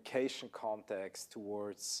communication context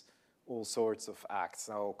towards all sorts of acts.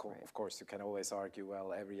 Now, of course, you can always argue,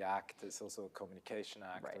 well, every act is also a communication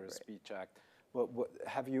act or a speech act. But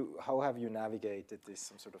how have you navigated this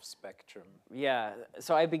some sort of spectrum? Yeah,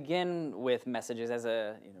 so I begin with messages as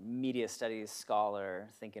a media studies scholar,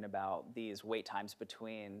 thinking about these wait times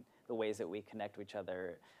between the ways that we connect with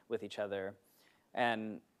each other,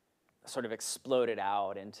 and sort of exploded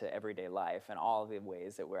out into everyday life and all the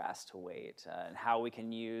ways that we're asked to wait, and how we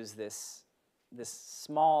can use this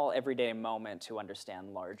small everyday moment to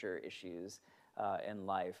understand larger issues in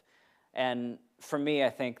life. And for me, I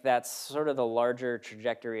think that's sort of the larger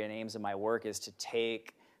trajectory and aims of my work, is to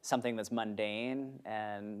take something that's mundane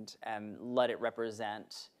and let it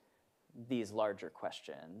represent these larger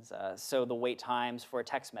questions. So the wait times for a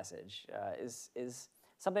text message is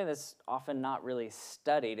something that's often not really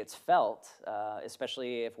studied. It's felt,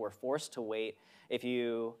 especially if we're forced to wait. If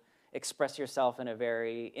you express yourself in a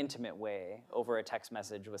very intimate way over a text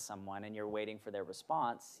message with someone and you're waiting for their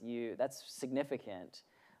response, that's significant.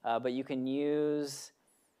 But you can use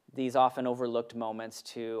these often overlooked moments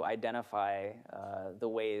to identify the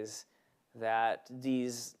ways that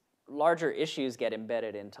these larger issues get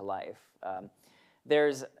embedded into life.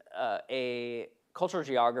 There's a cultural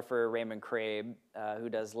geographer, Raymond Crabe, who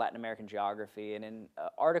does Latin American geography, and in an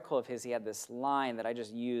article of his, he had this line that I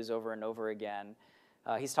just use over and over again.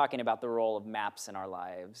 He's talking about the role of maps in our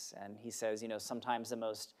lives, and he says, sometimes the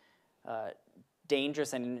most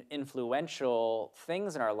dangerous and influential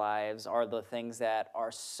things in our lives are the things that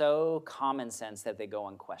are so common sense that they go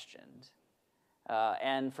unquestioned.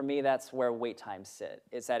 And for me, that's where wait times sit.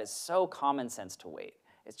 It's that it's so common sense to wait.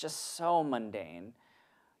 It's just so mundane.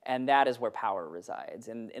 And that is where power resides,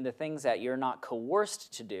 in the things that you're not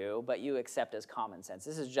coerced to do, but you accept as common sense.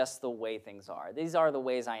 This is just the way things are. These are the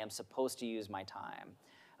ways I am supposed to use my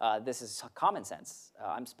time. This is common sense.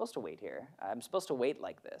 I'm supposed to wait here. I'm supposed to wait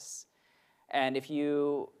like this. And if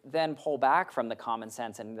you then pull back from the common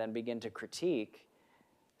sense and then begin to critique,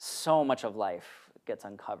 so much of life gets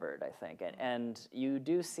uncovered, I think. And you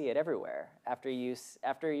do see it everywhere. After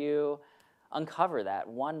you uncover that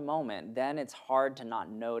one moment, then it's hard to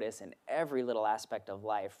not notice in every little aspect of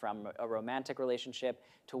life, from a romantic relationship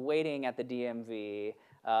to waiting at the DMV,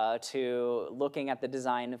 to looking at the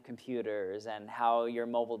design of computers and how your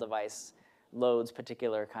mobile device loads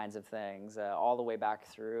particular kinds of things, all the way back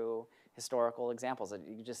through historical examples.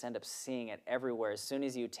 You just end up seeing it everywhere. As soon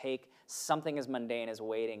as you take something as mundane as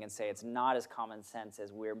waiting and say it's not as common sense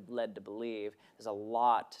as we're led to believe, there's a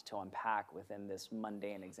lot to unpack within this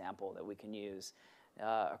mundane example that we can use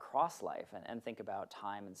across life and think about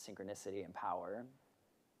time and synchronicity and power.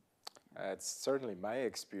 It's certainly my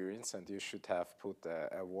experience, and you should have put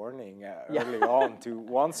a warning early on to,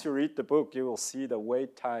 once you read the book, you will see the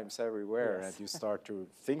wait times everywhere, and you start to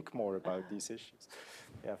think more about these issues.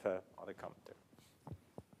 You have another comment there.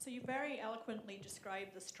 So you very eloquently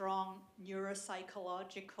described the strong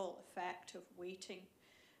neuropsychological effect of waiting.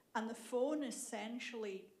 And the phone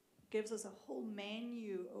essentially gives us a whole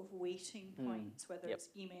menu of waiting points, whether it's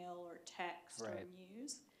email or text or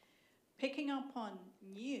news. Picking up on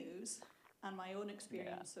news and my own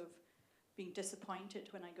experience of being disappointed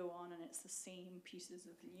when I go on and it's the same pieces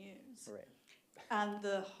of news. Right. And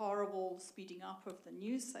the horrible speeding up of the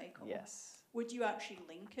news cycle. Yes. Would you actually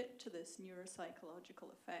link it to this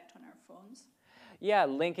neuropsychological effect on our phones? Yeah,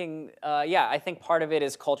 linking, I think part of it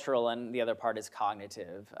is cultural and the other part is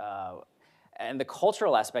cognitive. And the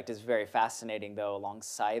cultural aspect is very fascinating, though,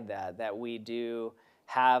 alongside that we do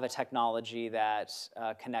have a technology that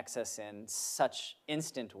connects us in such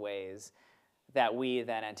instant ways that we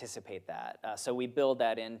then anticipate that. So we build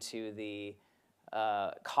that into the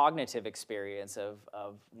cognitive experience of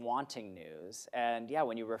wanting news. And yeah,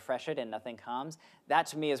 when you refresh it and nothing comes, that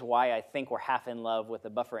to me is why I think we're half in love with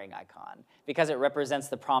the buffering icon, because it represents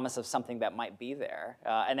the promise of something that might be there.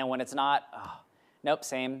 And then when it's not, nope,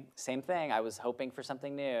 same thing. I was hoping for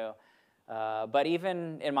something new. But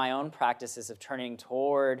even in my own practices of turning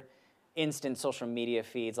toward instant social media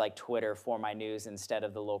feeds like Twitter for my news instead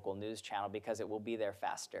of the local news channel, because it will be there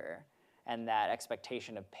faster. And that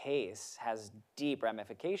expectation of pace has deep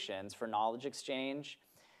ramifications for knowledge exchange.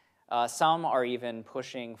 Some are even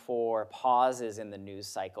pushing for pauses in the news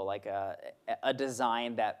cycle, like a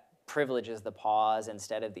design that privileges the pause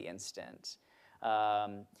instead of the instant.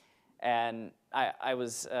 And I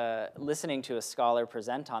was listening to a scholar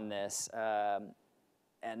present on this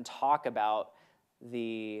and talk about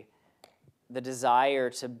the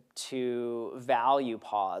desire to value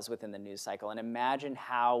pause within the news cycle, and imagine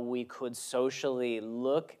how we could socially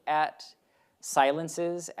look at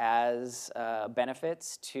silences as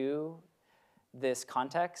benefits to this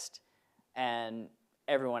context. And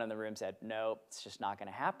everyone in the room said, no, it's just not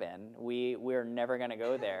gonna happen. We're never gonna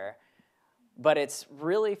go there. But it's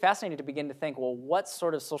really fascinating to begin to think, well, what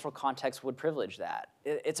sort of social context would privilege that?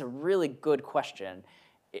 It's a really good question.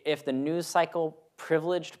 If the news cycle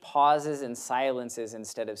privileged pauses and silences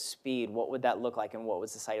instead of speed, what would that look like and what would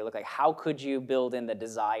society look like? How could you build in the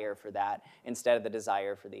desire for that instead of the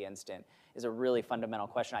desire for the instant is a really fundamental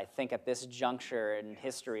question. I think at this juncture in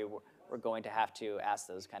history, we're going to have to ask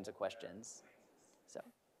those kinds of questions. So,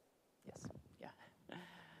 yes, yeah.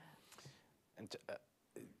 And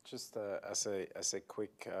just as a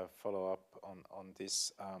quick follow-up on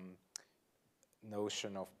this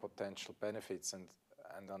notion of potential benefits and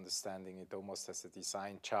understanding it almost as a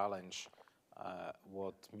design challenge,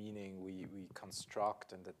 what meaning we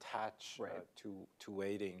construct and attach to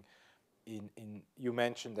waiting. You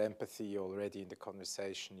mentioned empathy already in the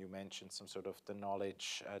conversation. You mentioned some sort of the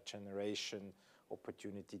knowledge generation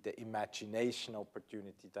opportunity, the imagination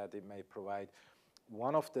opportunity that it may provide.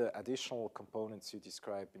 One of the additional components you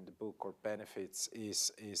describe in the book, or benefits,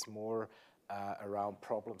 is more around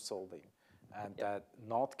problem solving. And that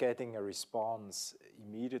not getting a response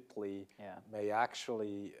immediately may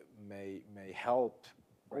actually help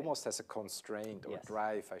almost as a constraint or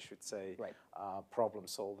drive, I should say, problem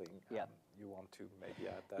solving. You want to maybe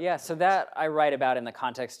add that? Yeah, so that I write about in the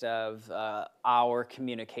context of our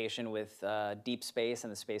communication with deep space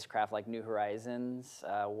and the spacecraft like New Horizons,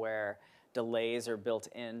 where delays are built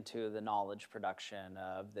into the knowledge production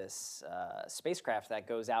of this spacecraft that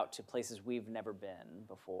goes out to places we've never been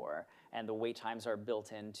before. And the wait times are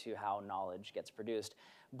built into how knowledge gets produced.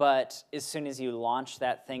 But as soon as you launch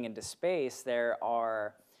that thing into space, there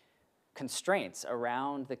are constraints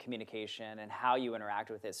around the communication and how you interact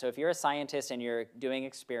with it. So if you're a scientist and you're doing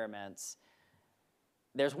experiments,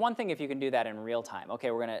 there's one thing if you can do that in real time.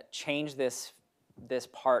 Okay, we're gonna change this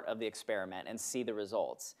part of the experiment and see the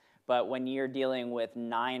results. But when you're dealing with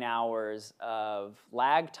 9 hours of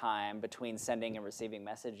lag time between sending and receiving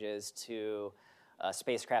messages to a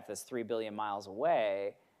spacecraft that's 3 billion miles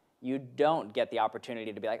away, you don't get the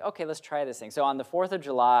opportunity to be like, okay, let's try this thing. So on the 4th of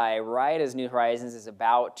July, right as New Horizons is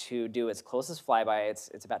about to do its closest flyby,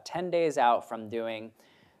 it's about 10 days out from doing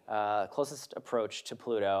closest approach to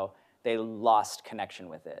Pluto, they lost connection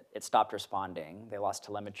with it. It stopped responding. They lost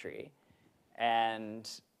telemetry. And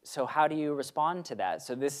so how do you respond to that?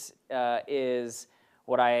 So this is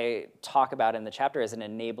what I talk about in the chapter as an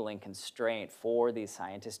enabling constraint for these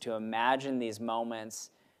scientists to imagine these moments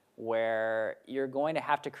where you're going to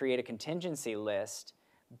have to create a contingency list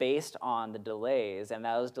based on the delays, and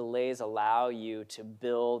those delays allow you to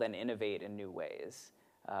build and innovate in new ways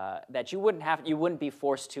that you wouldn't be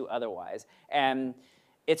forced to otherwise. And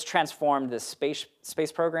it's transformed the space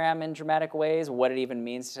program in dramatic ways. What it even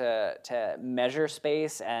means to measure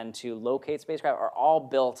space and to locate spacecraft are all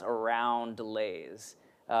built around delays.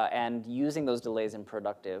 and using those delays in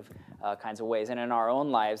productive kinds of ways. And in our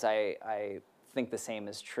own lives, I think the same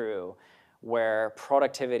is true, where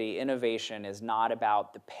productivity, innovation is not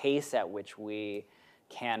about the pace at which we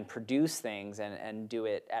can produce things and do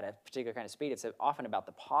it at a particular kind of speed. It's often about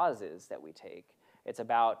the pauses that we take. It's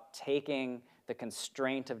about taking the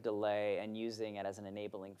constraint of delay and using it as an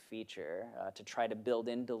enabling feature to try to build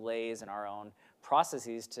in delays in our own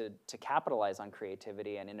processes to capitalize on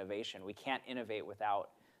creativity and innovation. We can't innovate without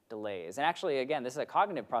delays. And actually, again, this is a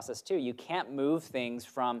cognitive process too. You can't move things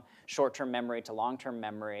from short-term memory to long-term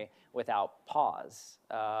memory without pause.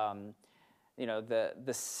 You know,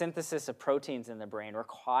 the synthesis of proteins in the brain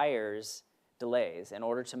requires delays in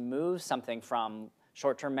order to move something from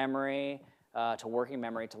short-term memory to working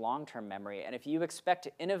memory to long-term memory. And if you expect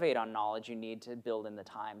to innovate on knowledge, you need to build in the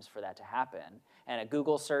times for that to happen. And a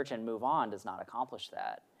Google search and move on does not accomplish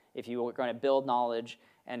that. If you are going to build knowledge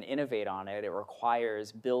and innovate on it, it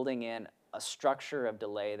requires building in a structure of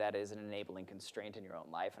delay that is an enabling constraint in your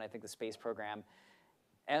own life. And I think the space program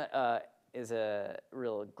is a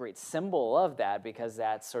real great symbol of that, because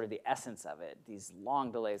that's sort of the essence of it. These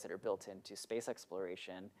long delays that are built into space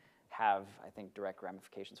exploration have, I think, direct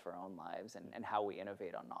ramifications for our own lives and how we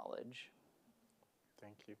innovate on knowledge.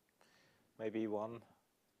 Thank you. Maybe one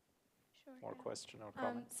more question or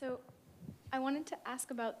comment? So I wanted to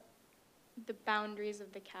ask about the boundaries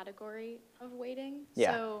of the category of waiting.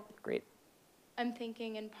 Yeah, so great. I'm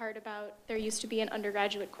thinking in part about, there used to be an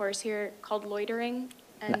undergraduate course here called loitering,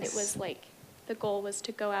 and Nice. it was like, the goal was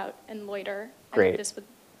to go out and loiter. Great. And this would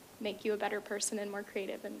make you a better person and more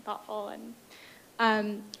creative and thoughtful.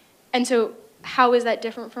 And so how is that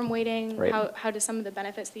different from waiting? Right. How do some of the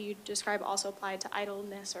benefits that you describe also apply to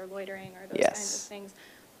idleness or loitering or those Yes. kinds of things?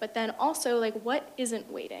 But then also, like, what isn't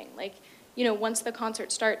waiting? Like, you know, once the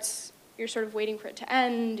concert starts, you're sort of waiting for it to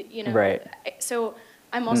end, you know. Right. So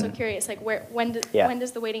I'm also curious, like, when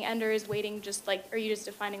does the waiting end, or is waiting just like, are you just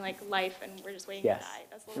defining like life and we're just waiting Yes. to die?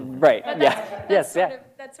 That's a little Right. But Yeah. that's Yeah.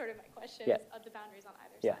 That's sort of my question, Yeah. of the boundaries on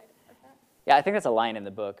either Yeah. side of that. Yeah, I think that's a line in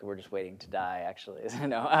the book. We're just waiting to die, actually.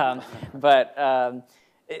 No, but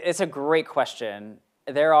it's a great question.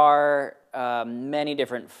 There are many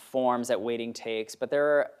different forms that waiting takes, but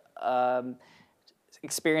there are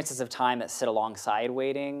experiences of time that sit alongside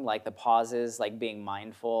waiting, like the pauses, like being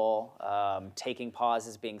mindful, taking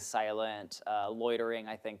pauses, being silent, loitering,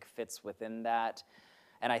 I think, fits within that.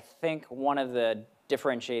 And I think one of the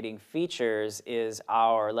differentiating features is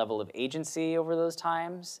our level of agency over those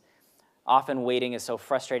times. Often waiting is so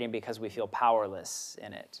frustrating because we feel powerless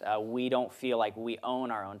in it. We don't feel like we own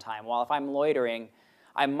our own time. While if I'm loitering,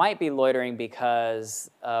 I might be loitering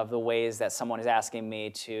because of the ways that someone is asking me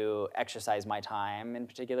to exercise my time in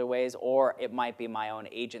particular ways, or it might be my own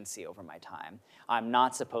agency over my time. I'm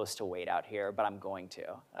not supposed to wait out here, but I'm going to.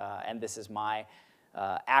 And this is my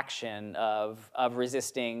action of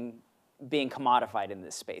resisting being commodified in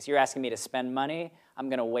this space. You're asking me to spend money, I'm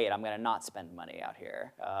gonna wait, I'm gonna not spend money out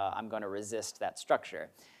here. I'm gonna resist that structure.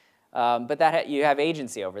 But that you have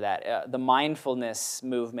agency over that. The mindfulness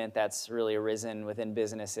movement that's really arisen within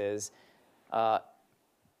businesses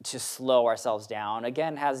to slow ourselves down,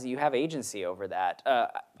 again, you have agency over that.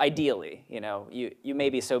 Ideally, you may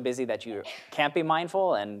be so busy that you can't be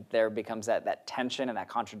mindful, and there becomes that tension and that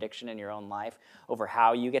contradiction in your own life over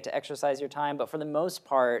how you get to exercise your time. But for the most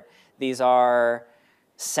part, these are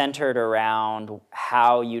centered around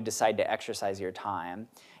how you decide to exercise your time.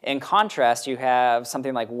 In contrast, you have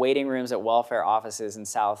something like waiting rooms at welfare offices in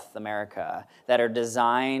South America that are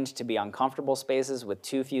designed to be uncomfortable spaces with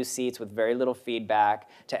too few seats, with very little feedback,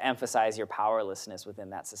 to emphasize your powerlessness within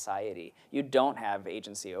that society. You don't have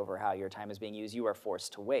agency over how your time is being used. You are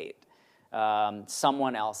forced to wait.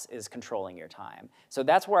 Someone else is controlling your time. So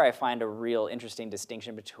that's where I find a real interesting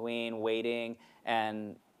distinction between waiting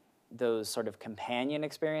and those sort of companion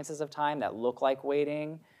experiences of time that look like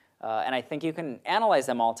waiting. And I think you can analyze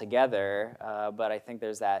them all together, but I think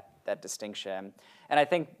there's that distinction. And I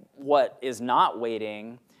think what is not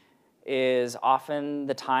waiting is often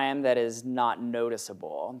the time that is not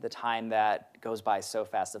noticeable, the time that goes by so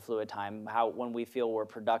fast, the fluid time, when we feel we're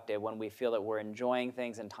productive, when we feel that we're enjoying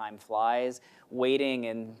things and time flies. Waiting,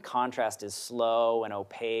 in contrast, is slow and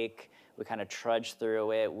opaque. We kind of trudge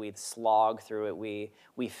through it, we slog through it,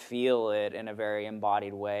 we feel it in a very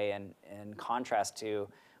embodied way, and in contrast to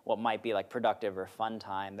what might be like productive or fun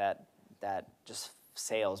time that just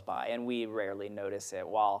sails by, and we rarely notice it.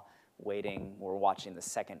 While waiting, we're watching the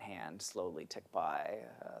second hand slowly tick by.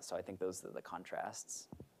 So I think those are the contrasts.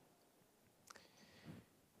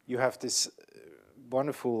 You have this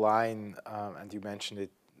wonderful line, and you mentioned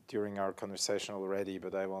it during our conversation already,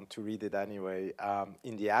 but I want to read it anyway.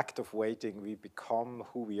 In the act of waiting, we become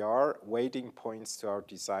who we are. Waiting points to our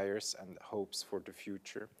desires and hopes for the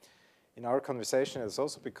future. In our conversation, it's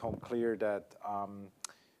also become clear that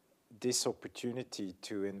this opportunity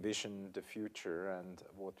to envision the future and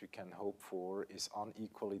what we can hope for is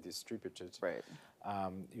unequally distributed. Right.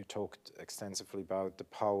 You talked extensively about the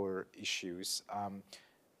power issues.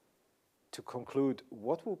 To conclude,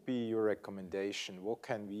 what would be your recommendation? What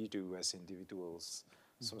can we do as individuals,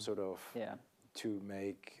 some sort of, to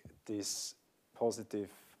make this positive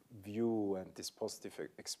view and this positive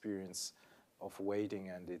experience of waiting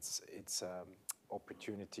and its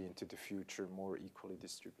opportunity into the future more equally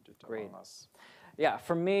distributed among us? Yeah,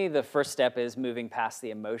 for me, the first step is moving past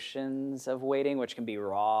the emotions of waiting, which can be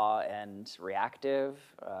raw and reactive,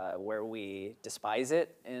 where we despise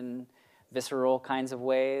it in visceral kinds of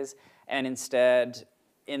ways. And instead,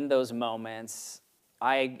 in those moments,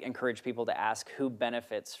 I encourage people to ask who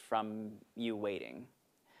benefits from you waiting.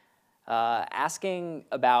 Asking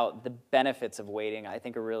about the benefits of waiting, I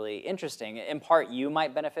think, are really interesting. In part, you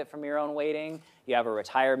might benefit from your own waiting. You have a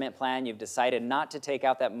retirement plan. You've decided not to take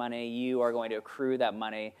out that money. You are going to accrue that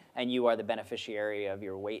money, and you are the beneficiary of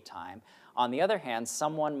your wait time. On the other hand,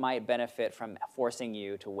 someone might benefit from forcing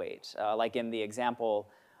you to wait. Like in the example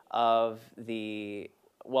of the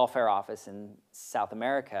welfare office in South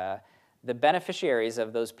America, the beneficiaries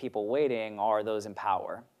of those people waiting are those in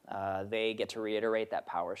power. They get to reiterate that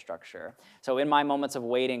power structure. So in my moments of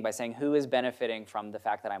waiting, by saying who is benefiting from the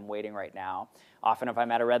fact that I'm waiting right now, often if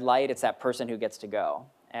I'm at a red light, it's that person who gets to go.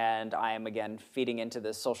 And I am, again, feeding into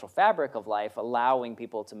the social fabric of life, allowing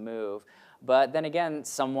people to move. But then again,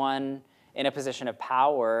 someone in a position of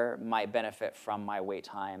power might benefit from my wait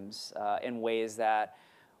times in ways that,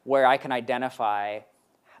 where I can identify,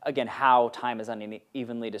 again, how time is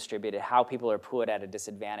unevenly distributed, how people are put at a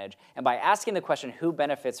disadvantage. And by asking the question, who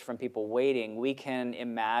benefits from people waiting, we can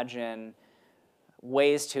imagine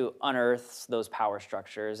ways to unearth those power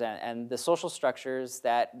structures and the social structures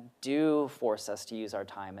that do force us to use our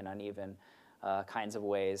time in uneven kinds of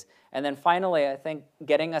ways. And then finally, I think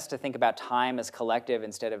getting us to think about time as collective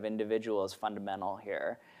instead of individual is fundamental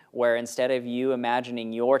here, where instead of you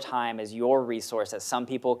imagining your time as your resource that some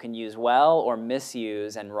people can use well or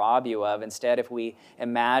misuse and rob you of, instead if we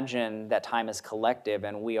imagine that time is collective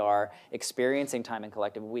and we are experiencing time in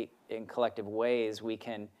collective ways, we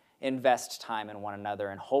can invest time in one another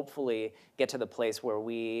and hopefully get to the place where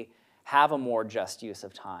we have a more just use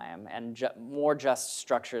of time and more just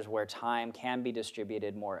structures where time can be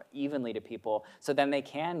distributed more evenly to people, so then they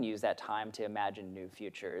can use that time to imagine new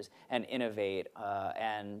futures and innovate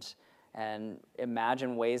and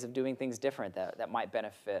imagine ways of doing things different that might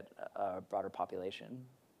benefit a broader population.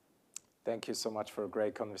 Thank you so much for a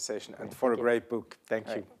great conversation and for a great book. Thank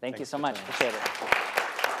you. Thank you so much. Appreciate it.